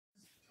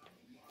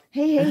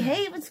Hey, hey,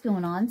 hey, what's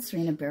going on?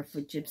 Sirena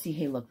Barefoot Gypsy.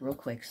 Hey, look, real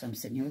quick. So I'm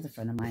sitting here with a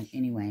friend of mine.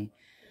 Anyway,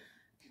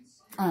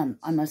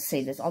 I must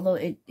say this, although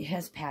it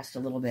has passed a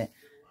little bit,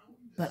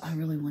 but I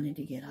really wanted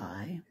to get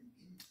high.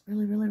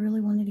 Really, really,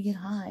 really wanted to get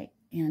high.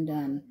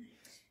 And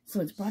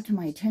so it's brought to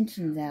my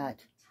attention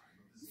that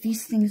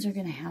these things are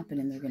going to happen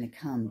and they're going to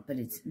come, but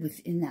it's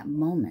within that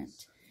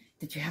moment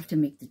that you have to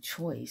make the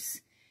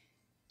choice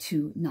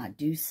to not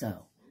do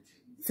so.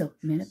 So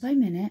minute by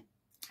minute,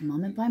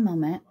 moment by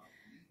moment,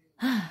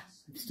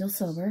 I'm still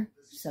sober,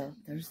 so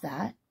there's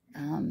that.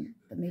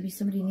 But maybe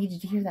somebody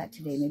needed to hear that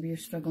today. Maybe you're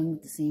struggling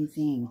with the same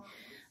thing.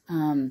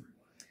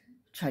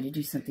 Try to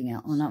do something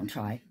else. Well, not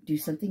try. Do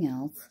something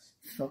else.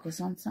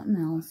 Focus on something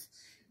else.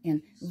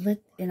 And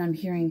I'm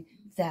hearing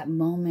that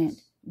moment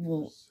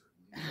will,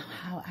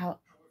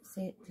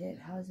 say it,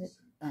 how is it?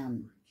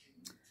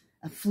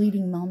 A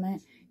fleeting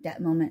moment.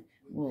 That moment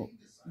will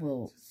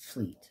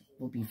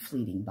be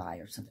fleeting by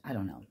or something. I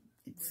don't know.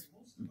 It's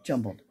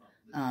jumbled.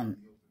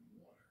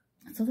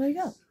 So there you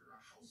go.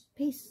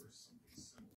 Peace.